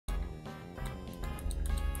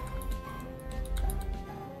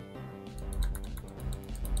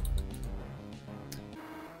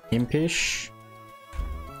Impish.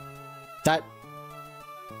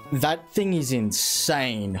 That thing is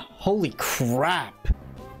insane. Holy crap.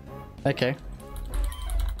 Okay.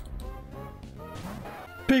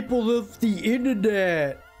 People of the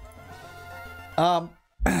internet.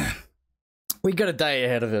 We got a day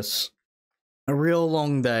ahead of us. A real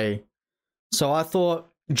long day. So I thought,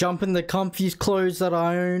 jump in the comfiest clothes that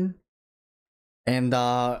I own. And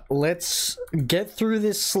let's get through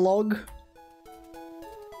this slog.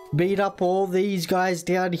 Beat up all these guys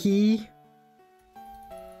down here.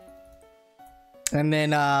 And then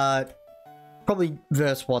probably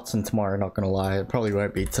verse Watson tomorrow, not gonna lie. It probably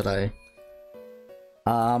won't be today.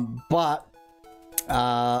 But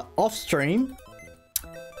off stream,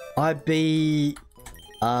 I'd be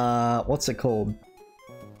what's it called?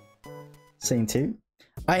 Scene 2.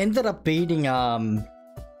 I ended up beating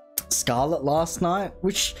Scarlet last night,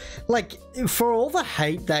 which, like, for all the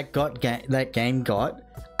hate that that game got,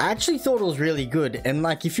 I actually thought it was really good. And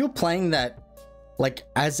like, if you're playing that like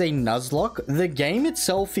as a Nuzlocke, the game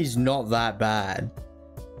itself is not that bad.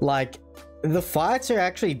 Like, the fights are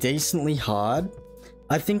actually decently hard.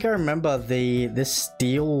 I think I remember the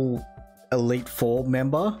Steel Elite 4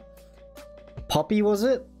 member, Poppy, was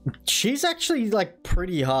it? She's actually like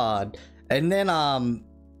pretty hard. And then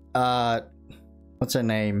what's her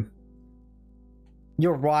name?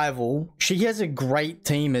 Your rival, she has a great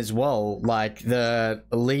team as well. Like the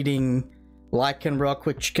leading Lycan Rock,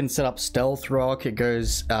 which can set up Stealth Rock. It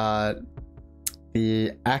goes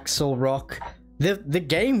the Axel Rock. The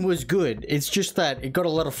game was good. It's just that it got a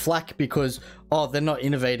lot of flack because, oh, they're not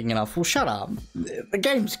innovating enough. Well, shut up. The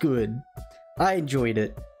game's good. I enjoyed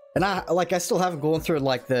it. And I still haven't gone through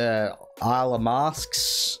like the Isle of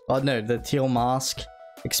Masks. Oh no, the Teal Mask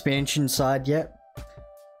expansion side yet.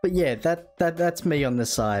 But yeah, that's me on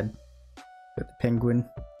this side. With the penguin.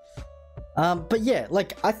 But yeah,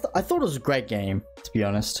 like I thought it was a great game, to be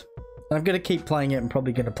honest. And I'm gonna keep playing it and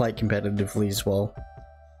probably gonna play it competitively as well.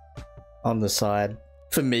 On the side.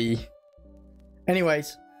 For me.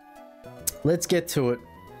 Anyways. Let's get to it.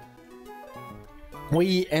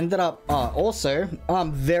 We ended up... also,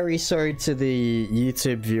 I'm very sorry to the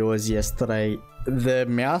YouTube viewers yesterday. The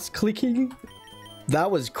mouse clicking, that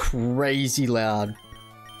was crazy loud.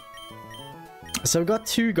 So we got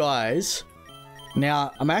 2 guys.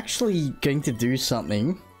 Now, I'm actually going to do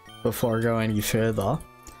something before I go any further. I'm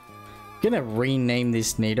gonna rename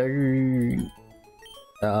this Nido,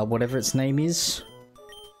 whatever its name is.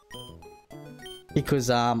 Because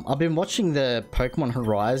I've been watching the Pokemon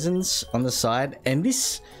Horizons on the side, and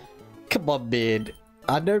this... Come on, man.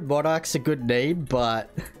 I know Monarch's a good name, but...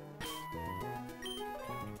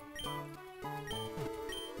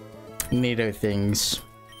 Nido things.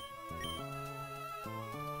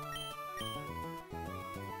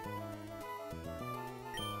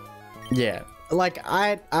 Yeah, like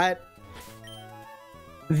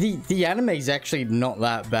the anime is actually not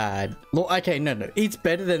that bad. Well, okay, no, it's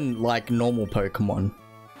better than like normal Pokemon.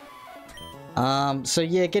 So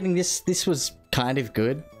yeah, getting this was kind of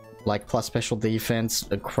good, like plus special defense,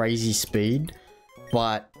 a crazy speed,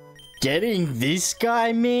 but getting this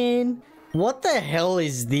guy, man, what the hell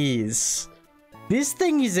is this? This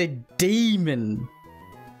thing is a demon,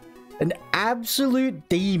 an absolute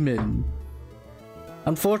demon.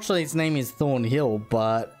 Unfortunately, its name is Thornhill,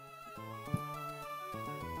 but...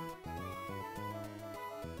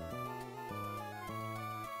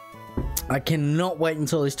 I cannot wait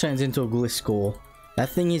until this turns into a Gliscor. That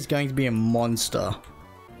thing is going to be a monster.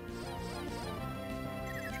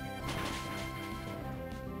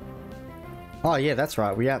 Oh yeah, that's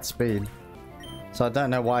right, we outspeed. So I don't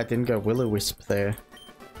know why I didn't go Will-O-Wisp there.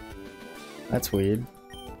 That's weird.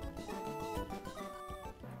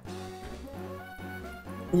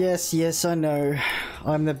 Yes, I know.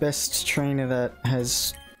 I'm the best trainer that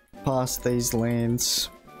has passed these lands.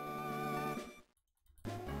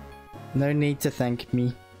 No need to thank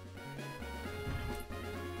me.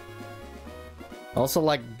 Also,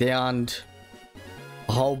 like, downed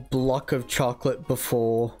a whole block of chocolate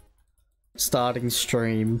before starting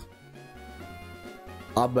stream.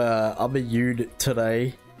 I'm a unit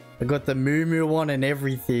today. I got the Moo Moo one and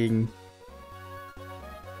everything.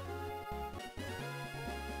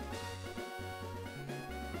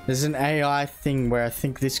 There's an AI thing where I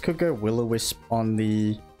think this could go Will-O-Wisp on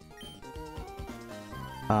the...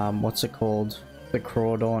 what's it called? The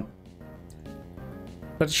Crawdaunt.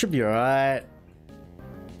 But it should be alright.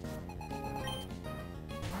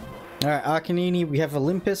 Alright, Arcanini, we have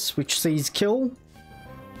Olympus, which sees kill.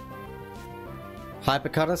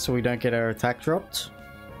 Hypercutter, so we don't get our attack dropped.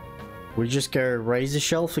 We just go Razor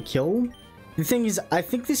Shell for kill. The thing is, I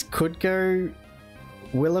think this could go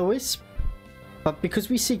Will-O-Wisp. But because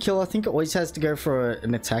we see kill, I think it always has to go for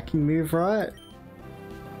an attacking move, right?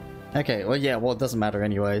 Okay, well, yeah, well, it doesn't matter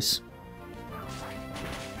anyways.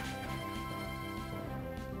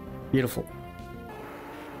 Beautiful.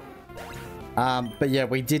 But yeah,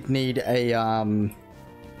 we did need a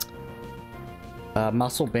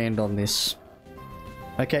muscle band on this.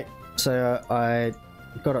 Okay, so I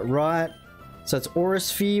got it right. So it's Aura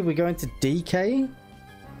Sphere, we go into DK.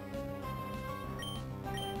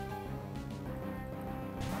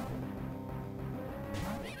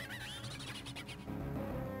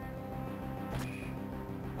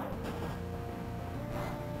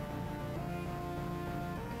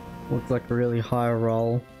 Looks like a really high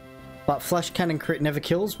roll. But Flash Cannon crit never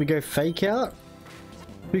kills. We go Fake Out.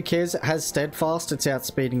 Who cares? It has Steadfast. It's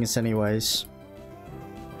outspeeding us anyways.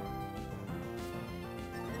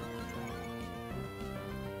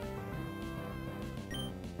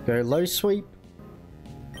 Go Low Sweep.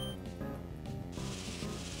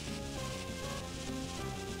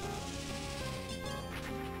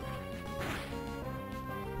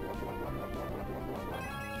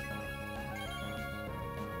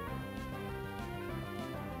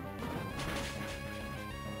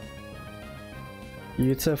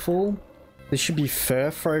 Beautiful. This should be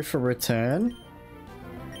Furfro for return.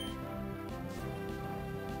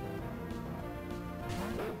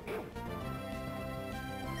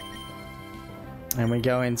 And we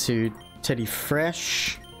go into Teddy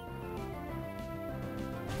Fresh.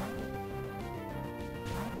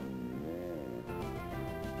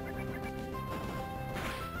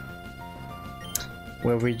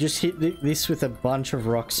 Where we just hit this with a bunch of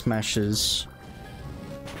Rock Smashes.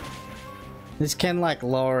 This can like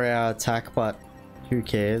lower our attack, but who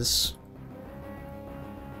cares?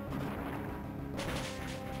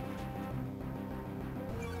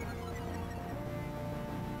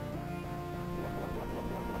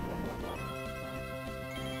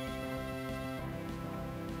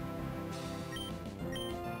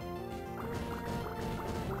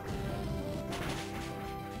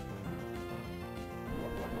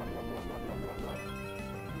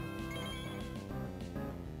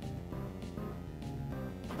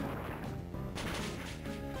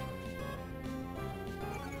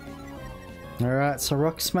 Alright, so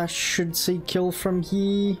Rock Smash should see kill from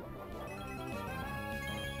here.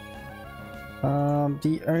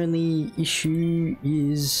 The only issue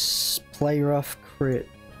is Play Rough crit.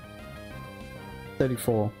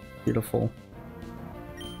 34. Beautiful.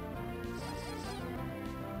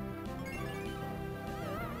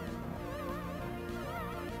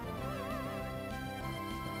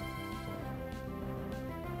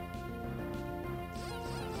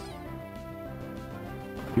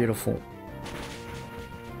 Beautiful.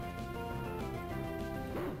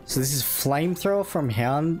 So this is Flamethrower from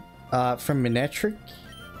from Manectric.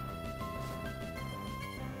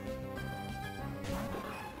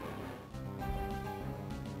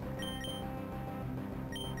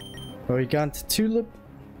 Are we going to Tulip?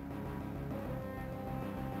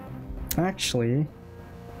 Actually,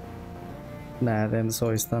 nah, then it's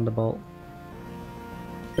always Thunderbolt.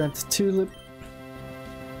 Going to Tulip.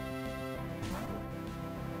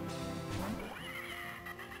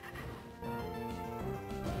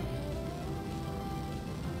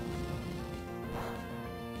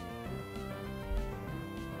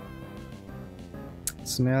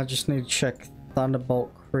 So now I just need to check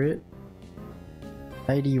Thunderbolt crit.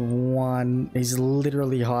 81 is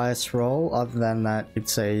literally highest roll. Other than that,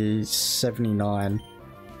 it's a 79.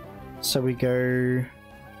 So we go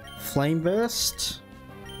Flame Burst.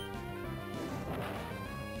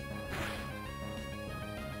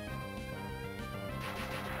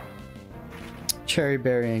 Cherry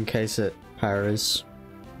Berry in case it paras.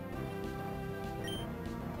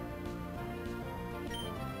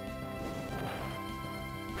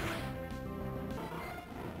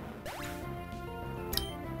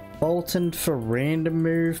 Bolton for random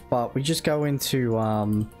move, but we just go into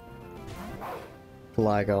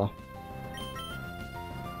Gligar.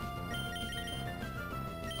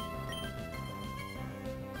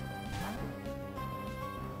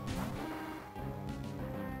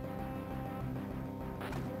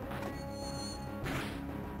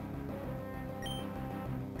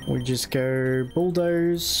 We just go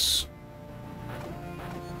Bulldoze.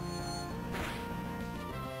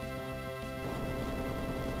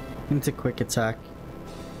 Into Quick Attack.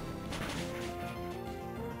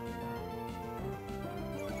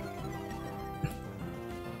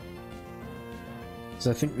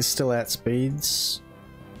 So I think this still outspeeds.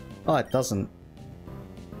 Oh, it doesn't.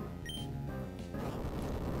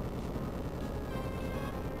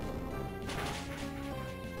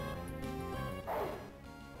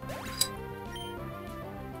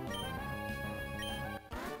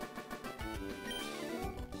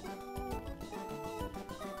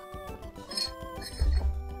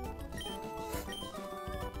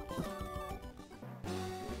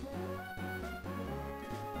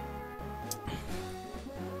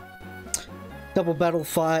 double battle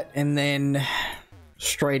fight, and then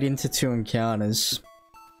straight into 2 encounters.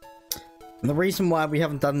 And the reason why we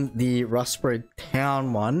haven't done the Rustboro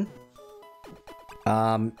Town one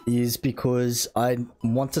is because I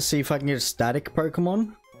want to see if I can get a static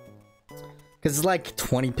Pokemon. Because it's like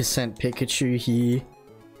 20% Pikachu here.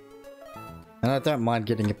 And I don't mind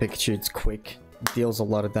getting a Pikachu, it's quick. It deals a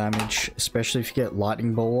lot of damage, especially if you get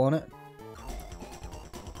Lightning Ball on it.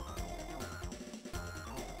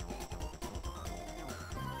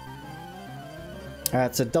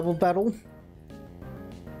 Alright, so double battle.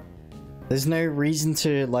 There's no reason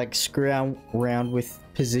to like screw around with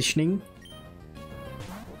positioning.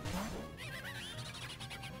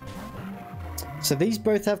 So these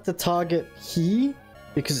both have to target here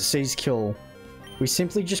because it says kill. We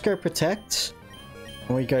simply just go protect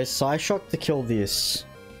and we go Psyshock to kill this.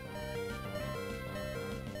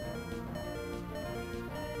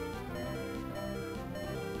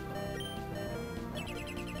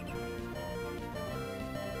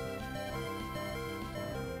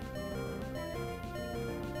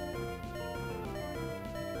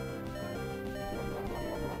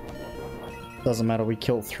 Doesn't matter, we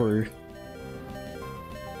kill through.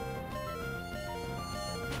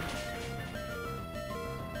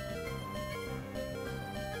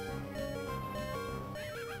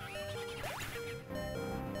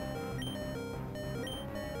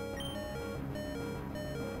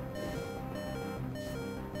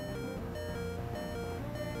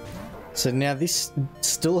 So now this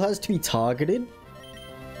still has to be targeted,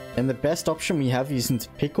 and the best option we have is into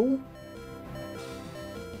Pickle.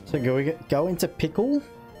 So go into Pickle,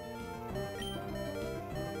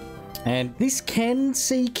 and this can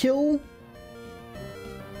see kill.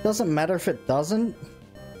 Doesn't matter if it doesn't,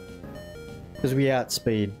 because we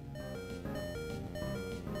outspeed.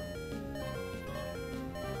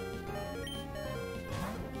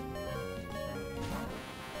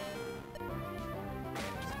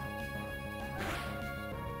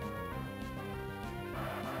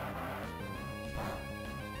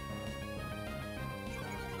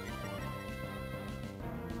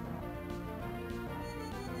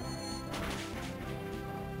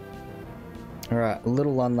 Alright, a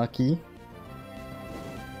little unlucky.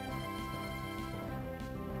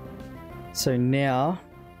 So now...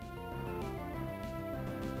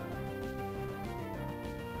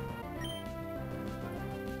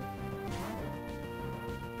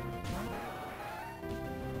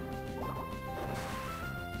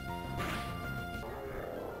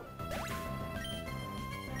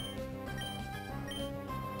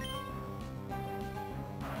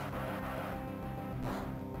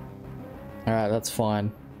 Alright, that's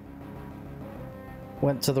fine.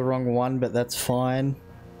 Went to the wrong one, but that's fine.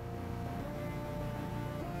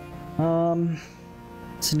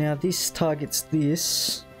 So now this targets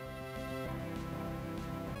this.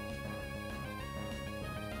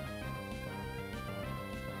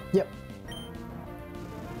 Yep.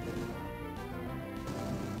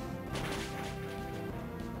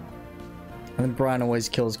 And then Brian always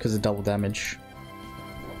kills because of double damage.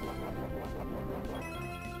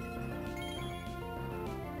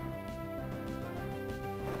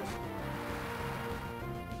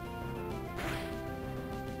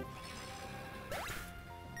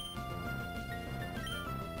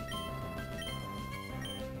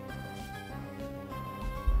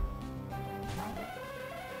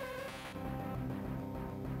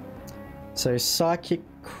 So Psychic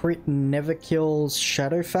Crit never kills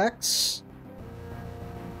Shadowfax.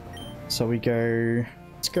 So we go...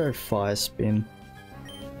 Let's go Fire Spin.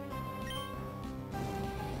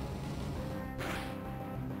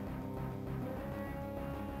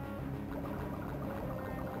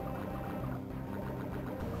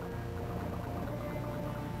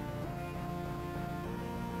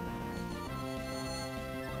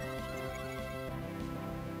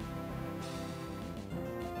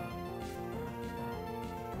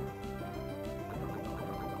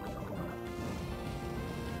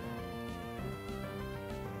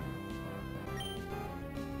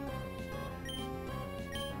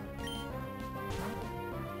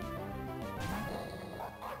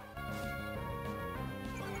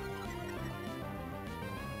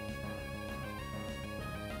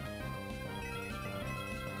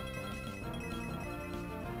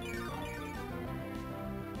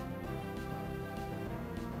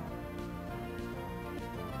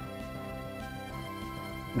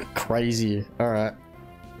 Crazy. Alright.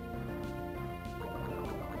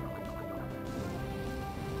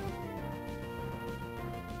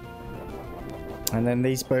 And then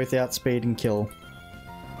these both outspeed and kill.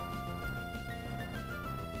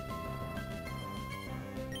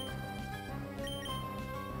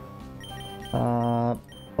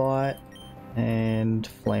 and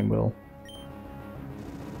Flame Wheel.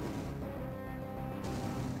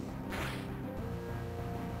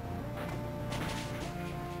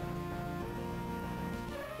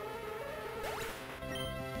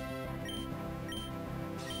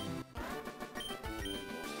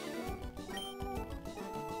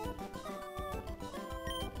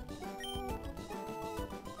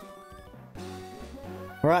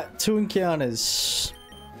 Right, 2 encounters.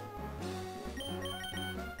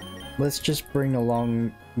 Let's just bring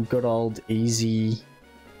along good old easy.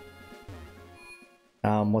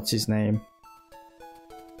 What's his name?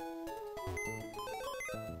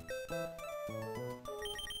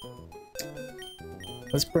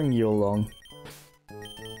 Let's bring you along.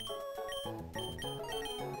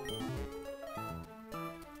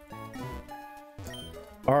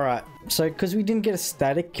 Alright, so because we didn't get a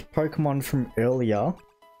static Pokemon from earlier,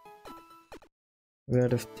 we're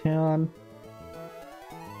out of town.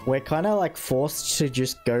 We're kind of like forced to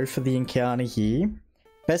just go for the encounter here.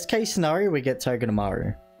 Best case scenario, we get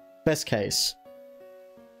Togedemaru. Best case.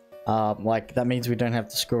 Like, that means we don't have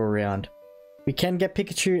to screw around. We can get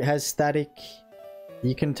Pikachu, it has static.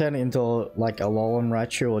 You can turn it into like a Alolan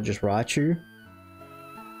Raichu or just Raichu.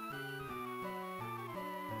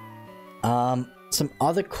 Some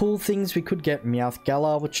other cool things, we could get Meowth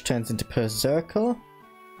Galar, which turns into Berserker.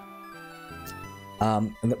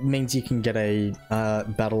 And that means you can get a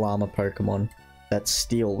Battle Armor Pokemon that's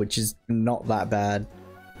Steel, which is not that bad.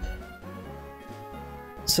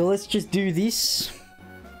 So let's just do this.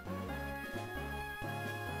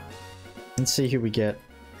 And see who we get.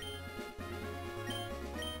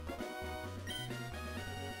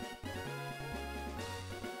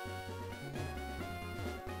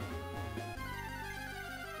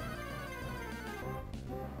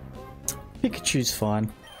 Pikachu's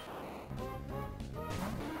fine.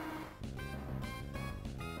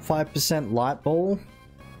 5% Light Ball.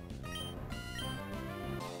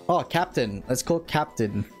 Oh, Captain. Let's call it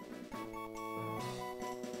Captain.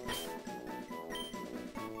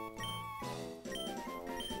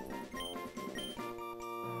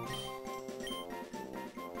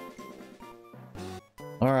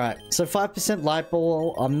 Alright, so 5% Light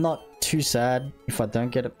Ball. I'm not too sad if I don't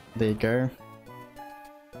get it. There you go.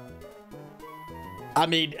 I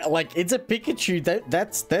mean, like, it's a Pikachu.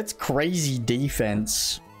 That's crazy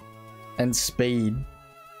defense and speed.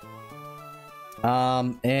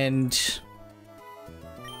 And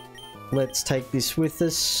let's take this with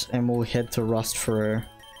us, and we'll head to Rust for.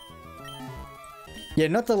 Yeah,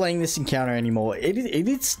 not delaying this encounter anymore.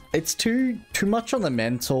 It's too much on the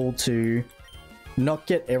mental to not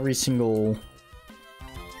get every single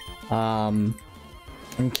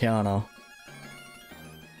encounter.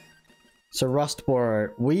 So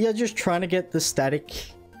Rustboro, we are just trying to get the static,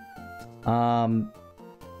 where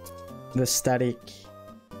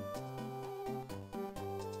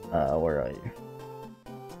are you?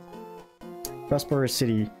 Rustboro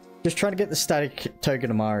City, just trying to get the static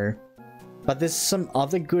Togedemaru, but there's some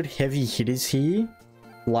other good heavy hitters here,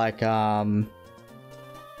 like Meowth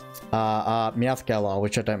Galar,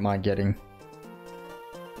 which I don't mind getting.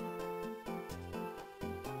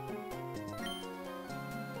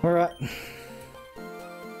 Alright.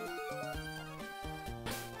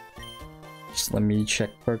 Just let me check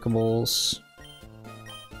Pokeballs.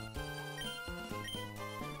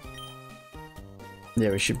 Yeah,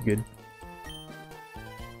 we should be good.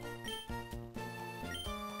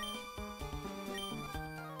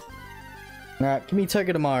 Alright, give me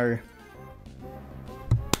Togedemaru.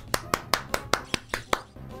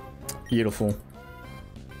 Beautiful.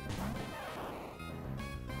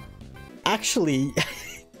 Actually...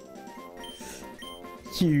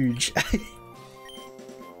 huge.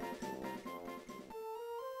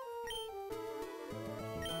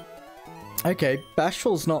 Okay,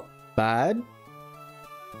 Bashful's not bad.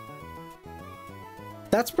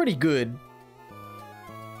 That's pretty good.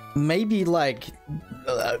 Maybe like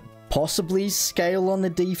possibly scale on the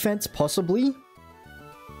defense, possibly.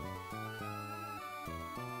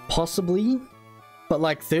 But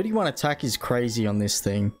like 31 attack is crazy on this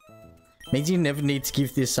thing. Means you never need to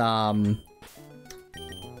give this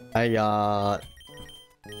yeah,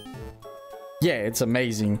 it's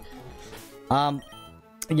amazing.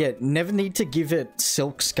 Yeah, never need to give it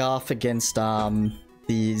Silk Scarf against the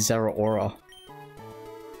Zeraora.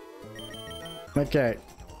 Okay.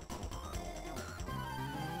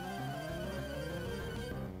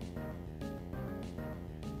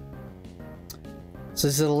 So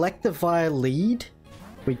select the via lead.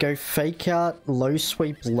 We go Fake Out, low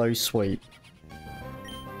sweep, low sweep.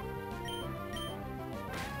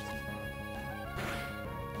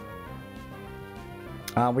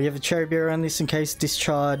 We have a Cheri Berry on this in case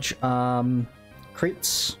Discharge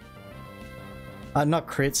crits. Not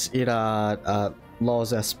crits, it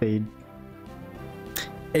lowers our speed.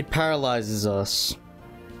 It paralyzes us.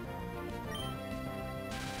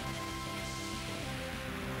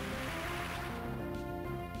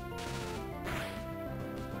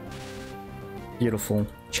 Beautiful.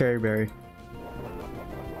 Cheri Berry.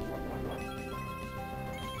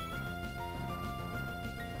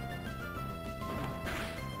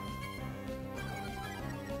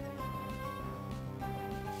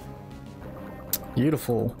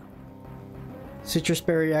 Beautiful. Citrus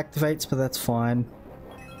Berry activates, but that's fine.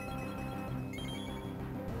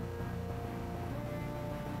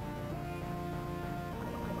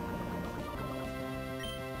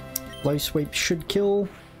 Low Sweep should kill.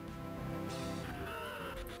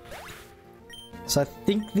 So I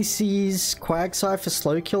think this is Quagsire for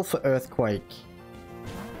slow kill for Earthquake.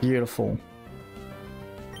 Beautiful.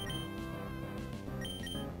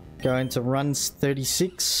 Going to runs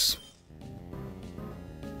 36.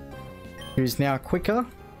 Who's now quicker.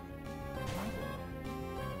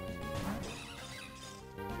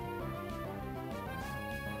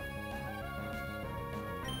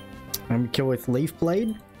 And we kill with Leaf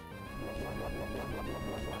Blade.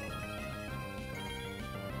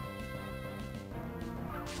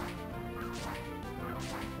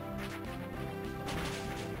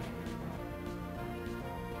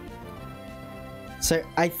 So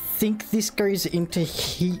I think this goes into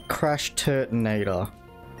Heat Crash Turtonator.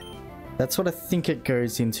 That's what I think it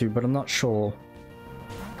goes into, but I'm not sure.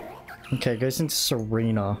 Okay, it goes into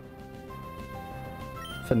Serena.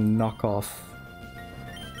 For knockoff.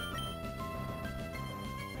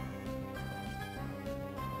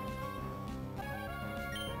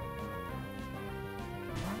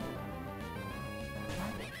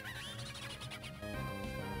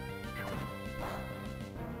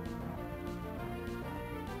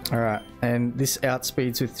 Alright, and this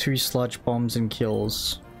outspeeds with 2 Sludge Bombs and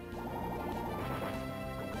kills.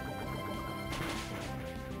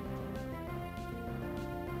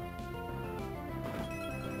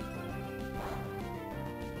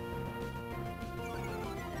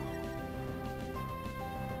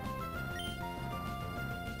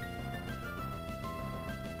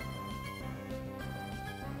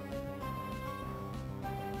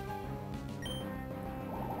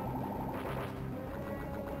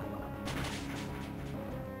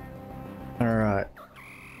 Alright.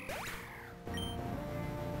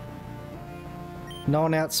 No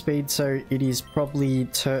one outspeed, so it is probably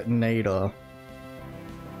Turtonator.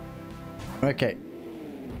 Okay.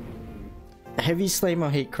 Heavy Slam or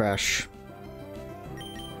Heat Crash?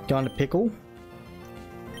 Going to Pickle.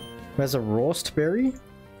 Who has a Roast Berry?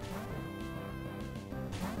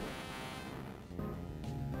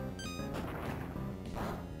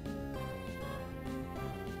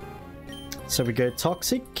 So we go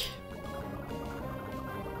Toxic.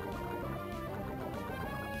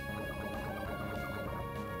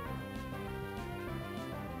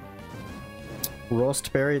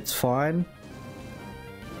 Roast Berry, it's fine.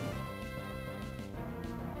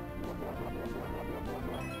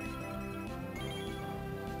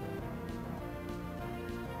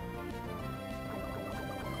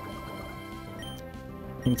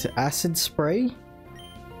 Into Acid Spray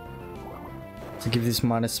to give this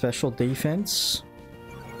minus special defense.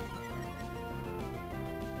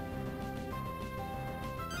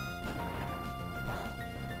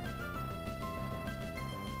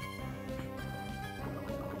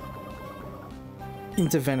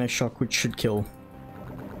 Into Venoshock, which should kill.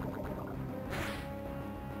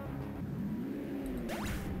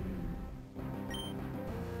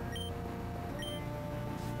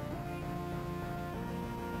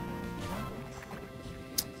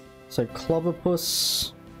 So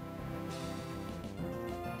Clobberpuss.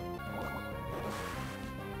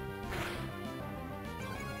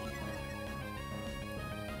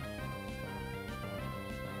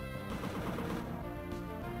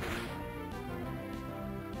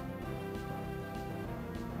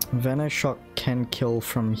 Venoshock can kill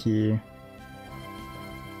from here.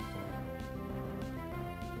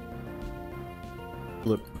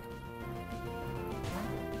 Look.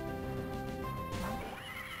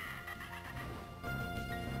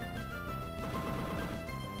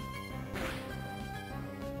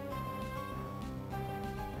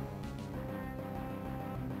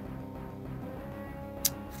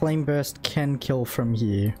 Flame Burst can kill from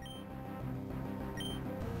here.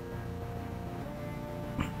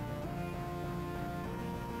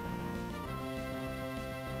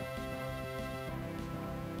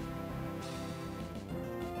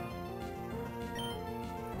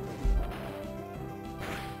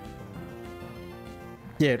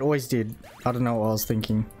 Yeah, it always did. I don't know what I was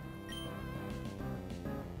thinking.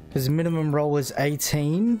 His minimum roll is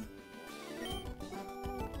 18.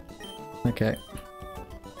 Okay.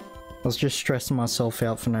 I was just stressing myself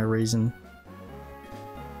out for no reason.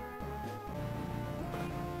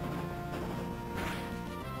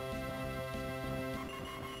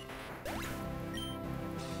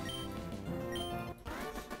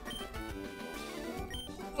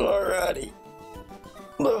 Alrighty.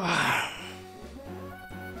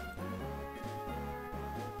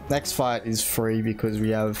 Next fight is free because we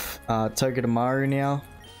have Togedemaru now.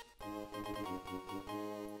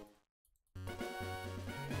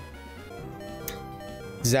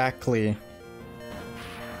 Exactly.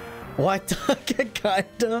 White Tiger,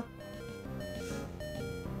 kinda.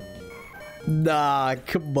 Nah,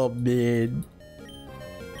 come on, man.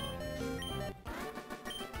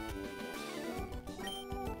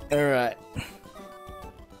 Alright.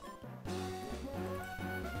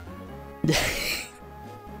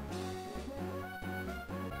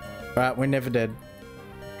 Alright, we're never dead.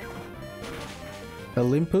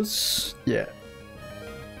 Olympus? Yeah.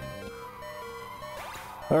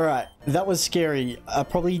 Alright, that was scary. I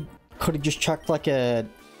probably could have just chucked like a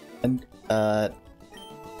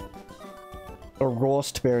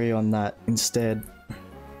roast berry on that instead.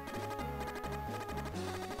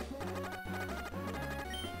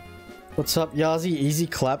 What's up, Yazi? Easy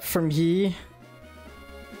clap from here.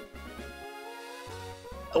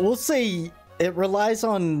 We'll see. It relies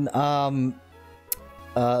on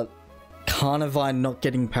Carnivine not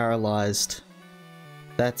getting paralyzed.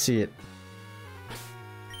 That's it.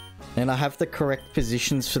 And I have the correct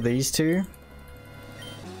positions for these two.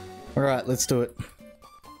 Alright, let's do it.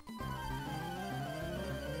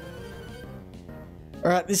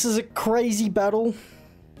 Alright, this is a crazy battle.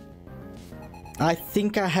 I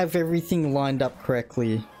think I have everything lined up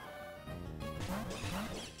correctly.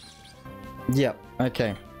 Yep,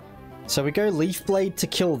 okay. So we go Leaf Blade to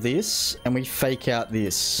kill this, and we fake out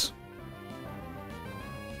this.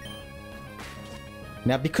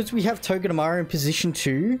 Now, because we have Togedemaru in position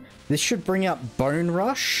 2, this should bring out Bone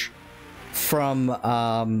Rush from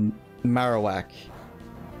Marowak.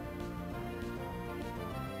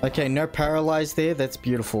 Okay, no Paralyze there, that's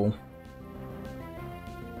beautiful.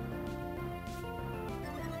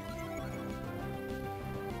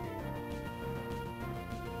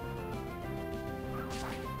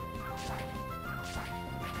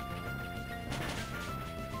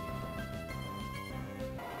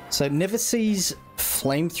 So never sees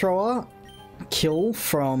Flamethrower kill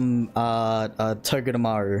from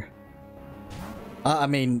Togedemaru. I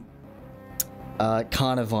mean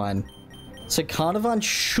Carnivine. So Carnivine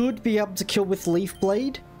should be able to kill with Leaf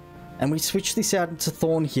Blade, and we switch this out into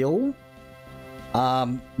Thornhill,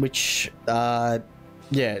 which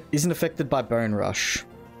yeah, isn't affected by Bone Rush.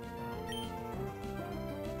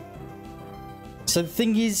 So the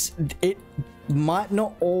thing is, it might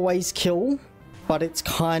not always kill, but it's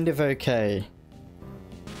kind of okay.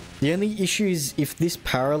 The only issue is if this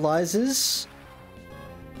paralyzes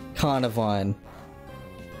Carnivine.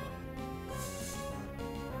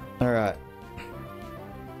 Alright.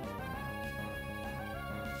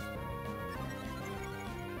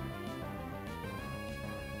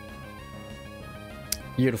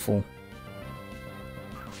 Beautiful.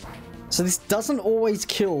 So this doesn't always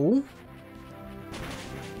kill.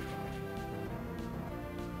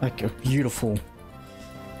 Okay, beautiful.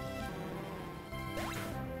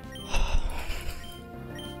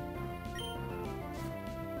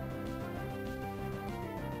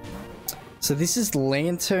 So this is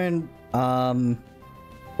Lantern,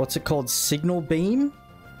 what's it called? Signal Beam?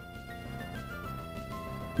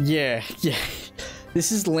 Yeah.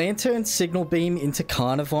 This is Lantern Signal Beam into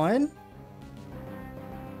Carnivine.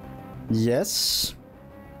 Yes.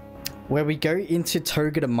 Where we go into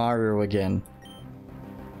Togedemaru again.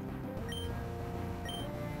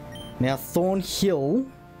 Now Thornhill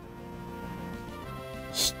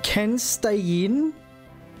can stay in.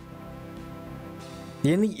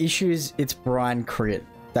 The only issue is it's Brine crit.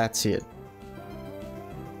 That's it.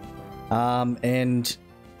 And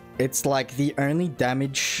it's like the only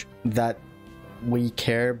damage that we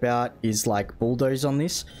care about is like Bulldoze on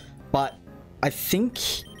this. But I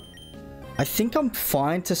think I'm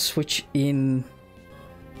fine to switch in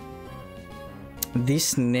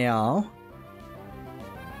this now.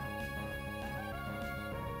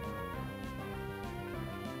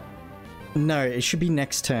 No, it should be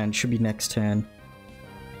next turn. Should be next turn.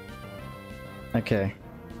 Okay.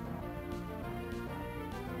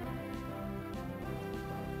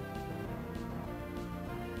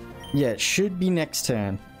 Yeah, it should be next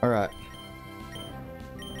turn. Alright.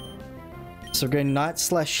 So we're going Night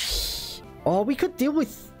Slash. Oh, we could deal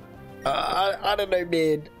with... I don't know,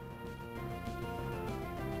 man.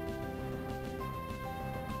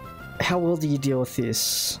 How well do you deal with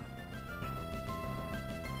this?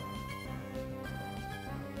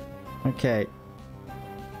 Okay.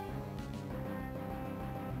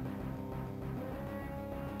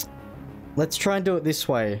 Let's try and do it this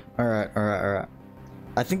way. Alright, alright, alright.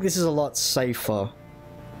 I think this is a lot safer.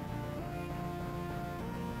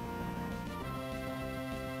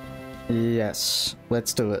 Yes,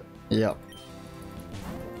 let's do it. Yep.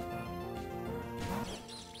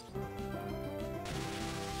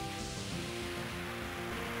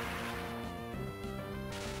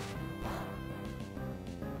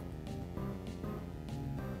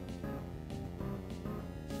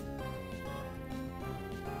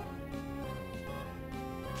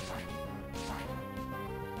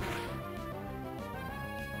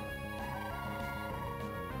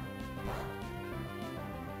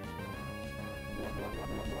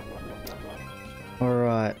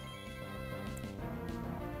 Alright.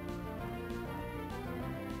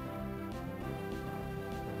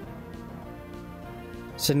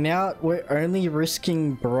 So now we're only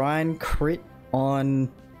risking Brine crit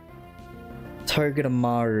on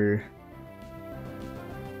Togedemaru.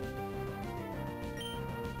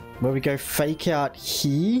 Where we go fake out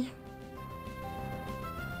here.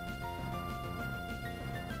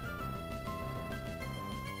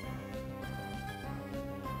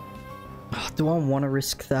 Do I want to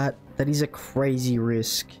risk that? That is a crazy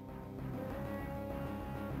risk.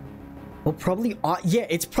 Well, probably... yeah,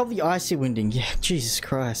 it's probably Icy Winding. Yeah, Jesus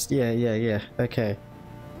Christ. Yeah. Okay.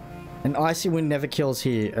 An Icy Wind never kills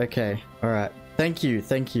here. Okay. Alright. Thank you.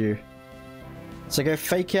 So go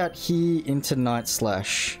fake out here into Night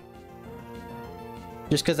Slash.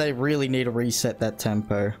 Just because they really need to reset that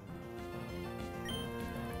tempo.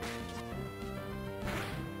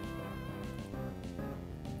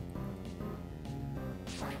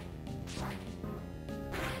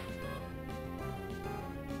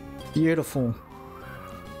 Beautiful.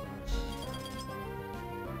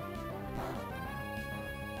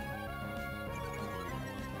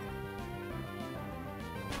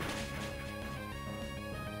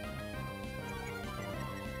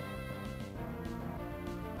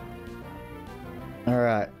 All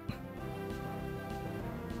right.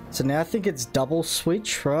 So now I think it's double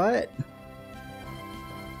switch, right?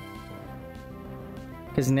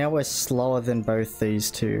 Because now we're slower than both these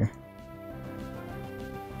two.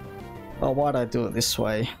 Oh, why'd I do it this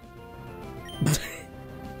way?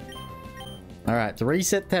 Alright, to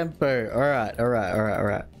reset tempo.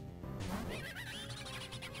 Alright.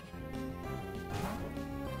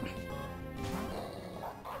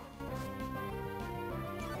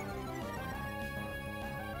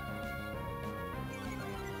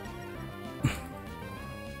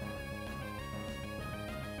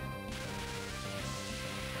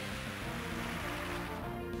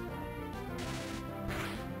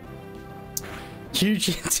 Huge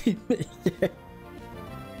intimate, yeah.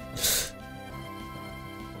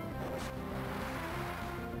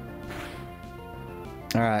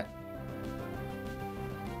 Alright.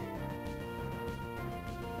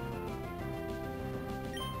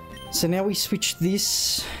 So now we switch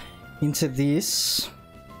this into this.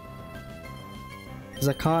 Because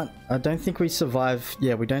I don't think we survive.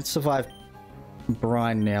 Yeah, we don't survive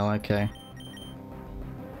Brine now, okay.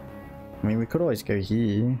 I mean, we could always go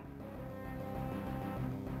here.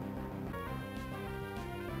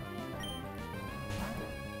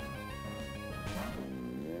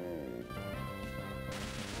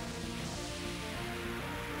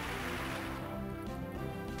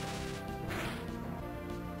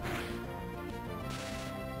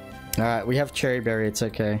 Alright, we have Cherry Berry, it's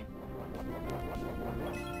okay.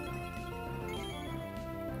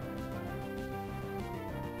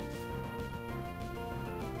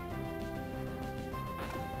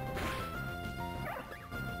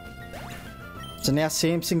 So now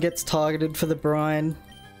Samson gets targeted for the Brine.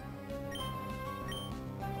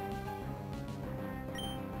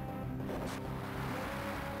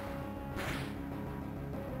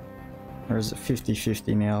 Or is it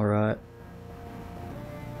 50-50 now, right?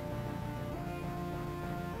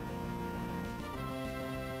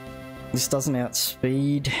 This doesn't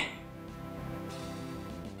outspeed.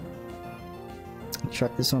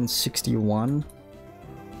 Track this on 61.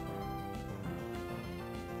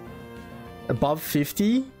 Above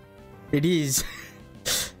 50? It is.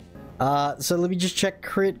 So let me just check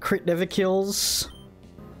crit. Crit never kills.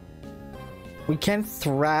 We can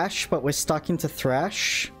thrash, but we're stuck into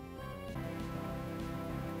thrash.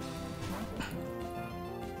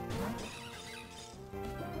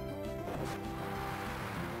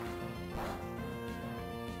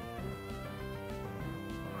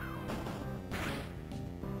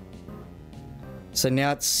 So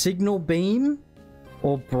now it's Signal Beam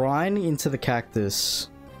or Brine into the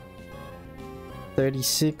Cactus.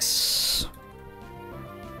 36.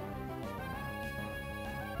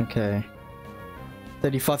 Okay.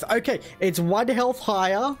 35. Okay, it's 1 health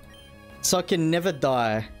higher, so I can never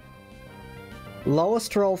die.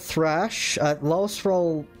 Lowest roll Thrash. Lowest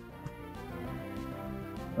roll...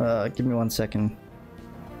 give me 1 second.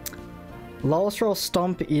 Lowest roll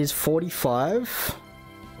Stomp is 45.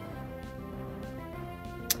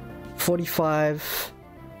 45.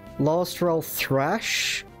 Lowest roll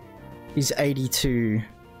Thrash is 82.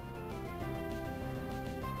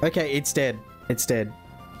 Okay, it's dead. It's dead.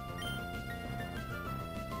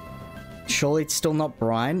 Surely it's still not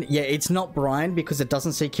Brine? Yeah, it's not Brine because it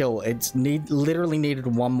doesn't see kill. It's literally needed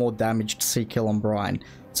 1 more damage to see kill on Brine.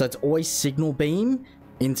 So it's always Signal Beam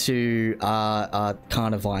into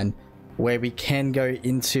Carnivine, where we can go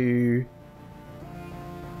into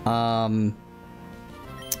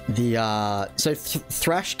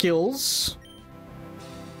Thrash kills.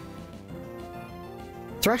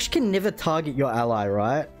 Thrash can never target your ally,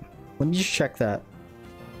 right? Let me just check that.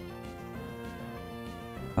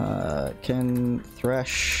 Can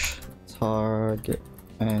Thrash target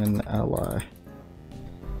an ally?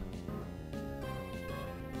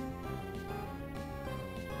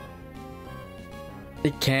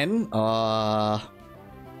 It can? Go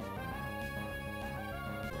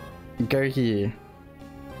here.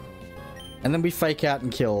 And then we fake out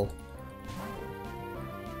and kill.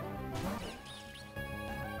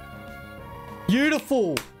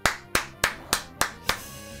 Beautiful!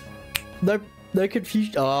 No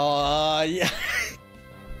confusion. Oh, yeah.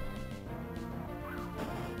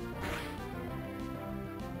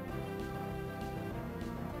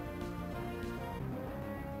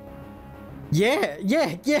 Yeah.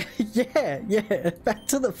 Back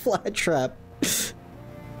to the fly trap.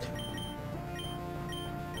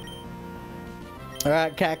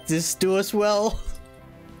 Alright, Cactus, do us well.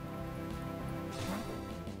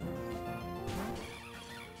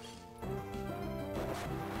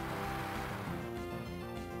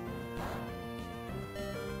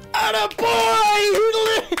 Attaboy!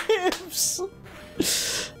 He lives!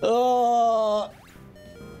 Oh.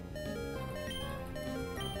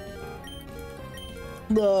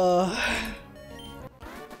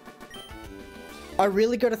 I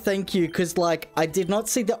really gotta thank you, because, like, I did not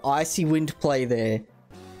see the Icy Wind play there.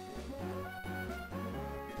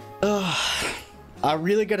 I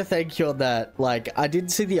really gotta thank you on that. Like, I didn't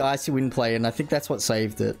see the Icy Wind play, and I think that's what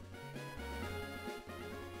saved it.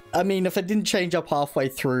 I mean, if I didn't change up halfway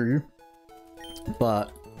through,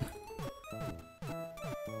 but...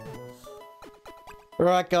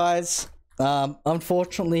 Alright, guys.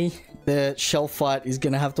 Unfortunately, the shell fight is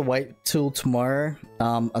gonna have to wait till tomorrow.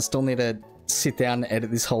 I still need to sit down and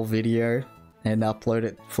edit this whole video and upload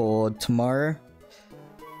it for tomorrow.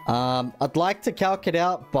 I'd like to calc it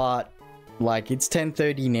out, but like it's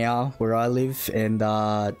 10:30 now where I live, and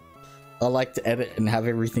I like to edit and have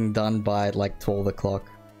everything done by like 12 o'clock.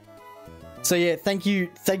 So yeah, thank you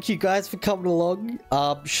guys for coming along.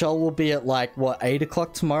 Shell will be at like what, 8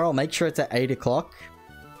 o'clock tomorrow. I'll make sure it's at 8 o'clock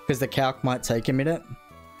because the calc might take a minute.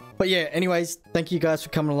 But yeah, anyways, thank you guys for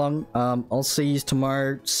coming along. I'll see you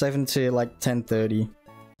tomorrow, 7 to like 10:30.